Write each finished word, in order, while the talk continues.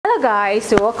guys,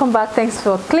 so welcome back. Thanks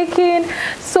for clicking.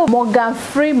 So Morgan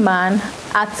Freeman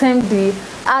attempted the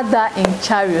ADHAN in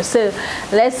Cairo. So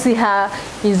let's see how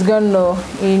he's gonna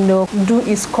do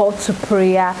his call to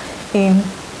prayer in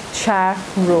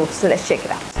Cairo. So let's check it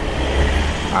out.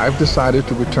 I've decided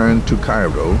to return to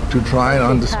Cairo to try and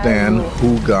understand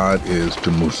who God is to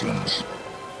Muslims.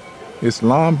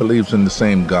 Islam believes in the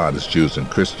same God as Jews and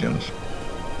Christians,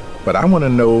 but I want to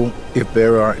know if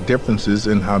there are differences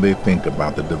in how they think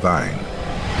about the divine.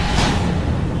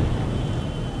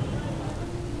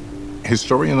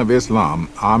 Historian of Islam,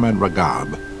 Ahmed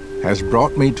Ragab, has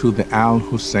brought me to the Al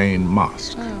Hussein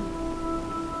Mosque.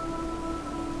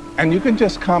 And you can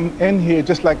just come in here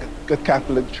just like a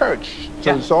Catholic church.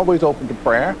 So it's always open to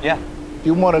prayer. Yeah. If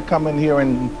you want to come in here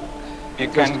and You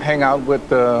just can. hang out with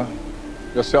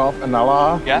yourself and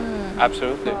Allah. Yeah,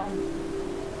 absolutely.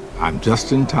 I'm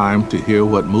just in time to hear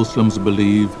what Muslims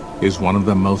believe is one of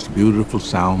the most beautiful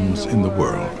sounds in the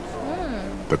world,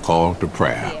 the call to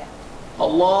prayer.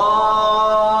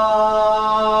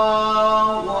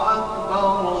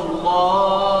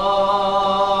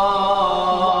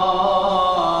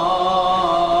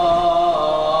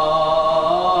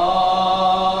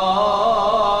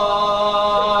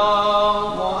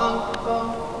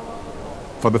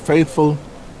 For the faithful,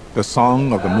 the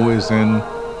song of the muezzin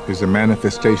is a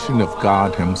manifestation of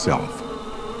God himself.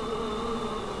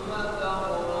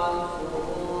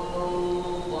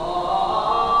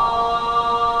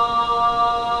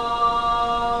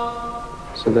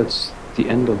 So that's the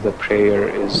end of the prayer,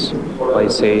 is by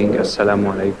saying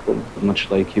Assalamu alaikum,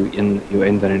 much like you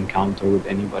end an encounter with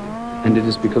anybody. And it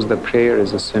is because the prayer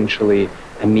is essentially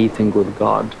a meeting with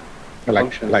God.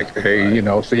 Like hey,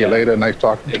 see you later, nice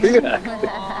talking to you. Exactly.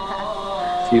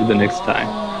 See you the next time.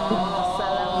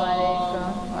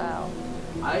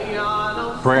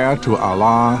 Prayer to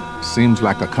Allah seems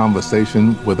like a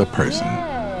conversation with a person.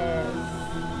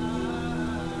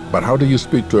 But how do you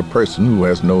speak to a person who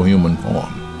has no human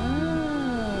form?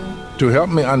 To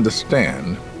help me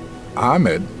understand,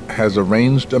 Ahmed has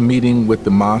arranged a meeting with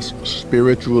the mosque's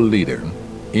spiritual leader,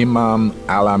 Imam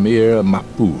Al-Amir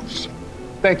Mahfouz.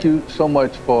 Thank you so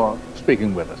much for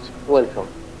speaking with us. Welcome.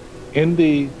 In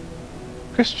the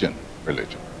Christian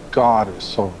religion, God is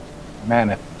so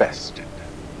manifested,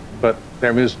 but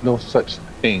there is no such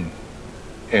thing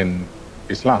in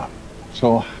Islam.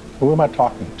 So who am I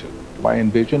talking to? Do I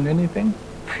envision anything?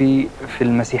 في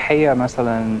المسيحية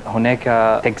مثلا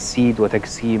هناك تجسيد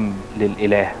وتجسيم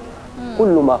للإله.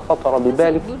 كل ما خطر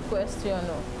ببالك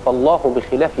فالله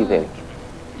بخلاف ذلك.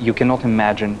 You cannot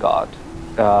imagine God.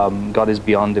 God is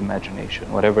beyond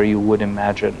imagination. Whatever you would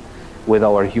imagine with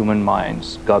our human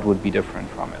minds, God would be different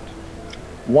from it.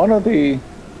 One of the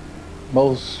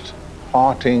most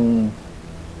haunting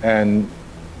and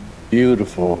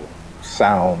beautiful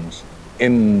sounds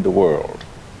in the world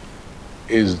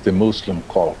is the Muslim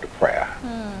call to prayer.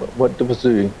 What was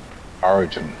the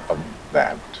origin of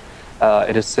that?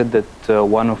 It is said that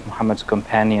one of Muhammad's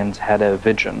companions had a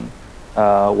vision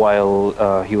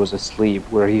while he was asleep,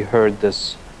 where he heard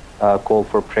this call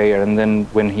for prayer, and then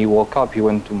when he woke up, he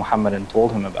went to Muhammad and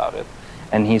told him about it,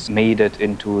 and he's made it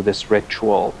into this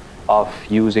ritual of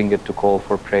using it to call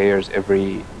for prayers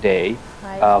every day,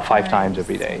 5 times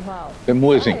every day. Wow. The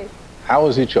muezzin, how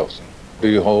is he chosen? Do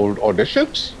you hold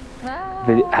auditions?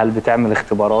 هل بتعمل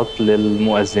اختبارات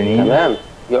للمؤذنين؟ تمام،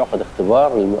 يعقد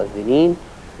اختبار للمؤذنين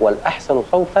والأحسن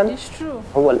صوتا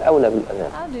هو الأولى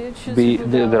بالأذان. How do you choose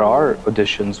There are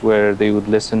auditions where they would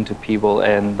listen to people,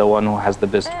 and the one who has the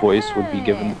best voice would be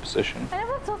given the position. I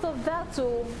never thought of that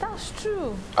too. That's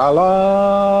true. Allahu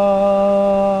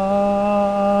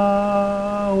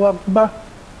Akbar.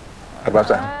 How about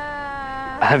that?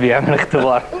 بيعمل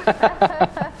اختبار.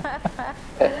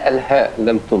 الهاء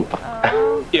لم تنطق.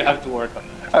 You have to work on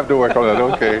that. I have to work on that,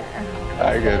 okay.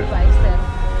 I get it.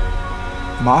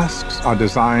 Mosques are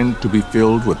designed to be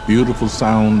filled with beautiful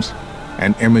sounds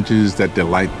and images that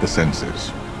delight the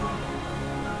senses.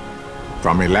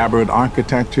 From elaborate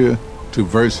architecture to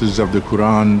verses of the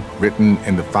Quran written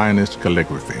in the finest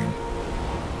calligraphy.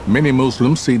 Many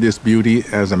Muslims see this beauty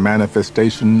as a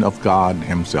manifestation of God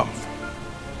himself.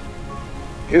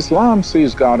 Islam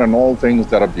sees God in all things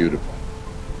that are beautiful.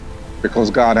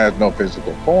 Because God has no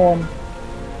physical form,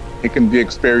 he can be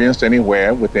experienced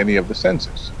anywhere with any of the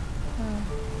senses.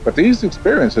 But these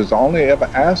experiences are only ever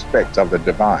aspects of the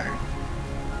divine.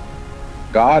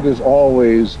 God is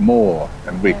always more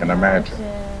than we can imagine.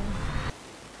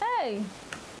 Hey!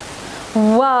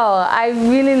 Wow, I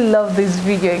really love this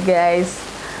video, guys.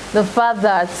 The fact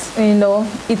that,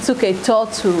 it took a tour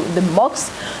to the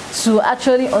mosque to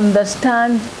actually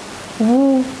understand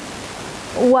who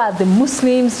who are the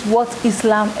Muslims, what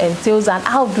Islam entails, and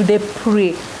how do they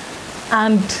pray,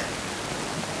 and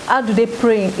how do they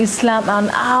pray in Islam, and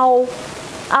how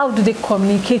do they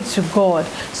communicate to God.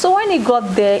 So when he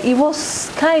got there, he was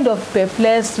kind of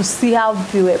perplexed to see how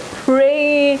they were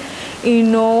praying, you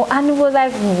know, and it was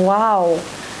like, wow.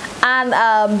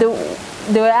 And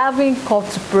they were having call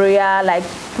to prayer, like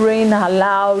praying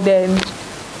aloud, and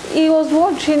he was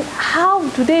wondering, how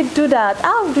do they do that?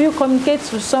 How do you communicate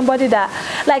to somebody that,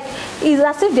 like, it's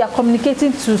as if they are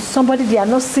communicating to somebody they are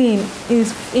not seeing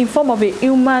in form of a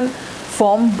human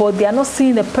form, but they are not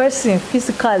seeing the person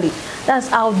physically. That's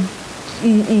how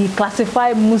he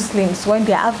classified Muslims when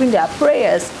they are having their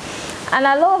prayers. And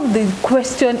I love the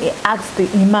question he asked the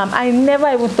Imam. I never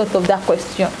even thought of that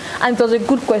question, and it was a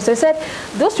good question. He said,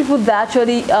 those people that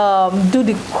actually do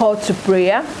the call to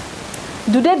prayer,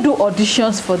 do they do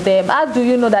auditions for them? How do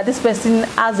you know that this person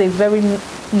has a very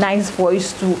nice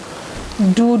voice to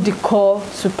do the call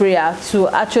to prayer, to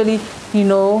actually, you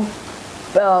know,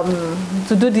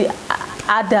 to do the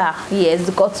ADHAN, yes,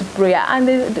 the call to prayer? And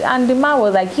the man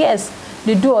was like, yes,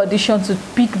 they do audition to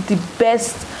pick the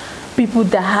best people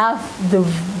that have the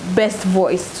best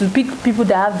voice, to pick people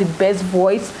that have the best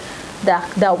voice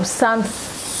that will sound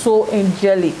so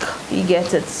angelic. You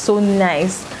get it? So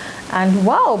nice. And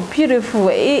wow, beautiful.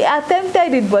 He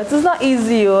attempted it, but it's not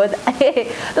easy.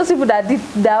 Those people that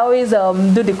always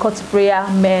do the call to prayer,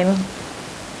 man,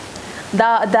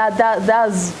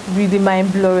 that's really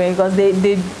mind-blowing, because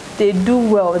they do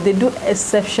well. They do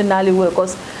exceptionally well,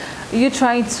 because you're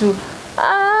trying to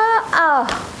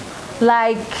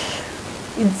like,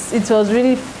 it was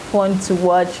really fun to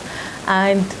watch.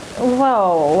 And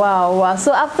wow.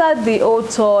 So after the whole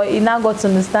tour, he now got to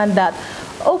understand that,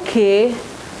 okay,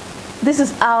 this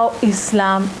is how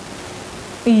Islam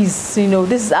is, you know,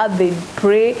 this is how they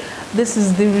pray, this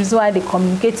is the reason why they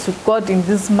communicate to God in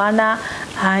this manner.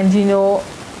 And you know,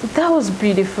 that was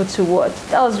beautiful to watch.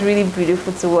 That was really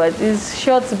beautiful to watch. It's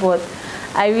short, but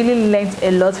I really learned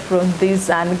a lot from this,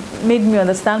 and made me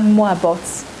understand more about,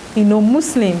 you know,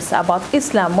 Muslims, about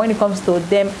Islam, when it comes to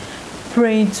them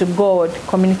praying to God,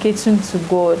 communicating to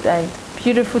God, and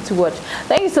beautiful to watch.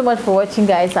 Thank you so much for watching,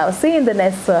 guys. I'll see you in the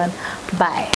next one.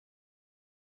 Bye.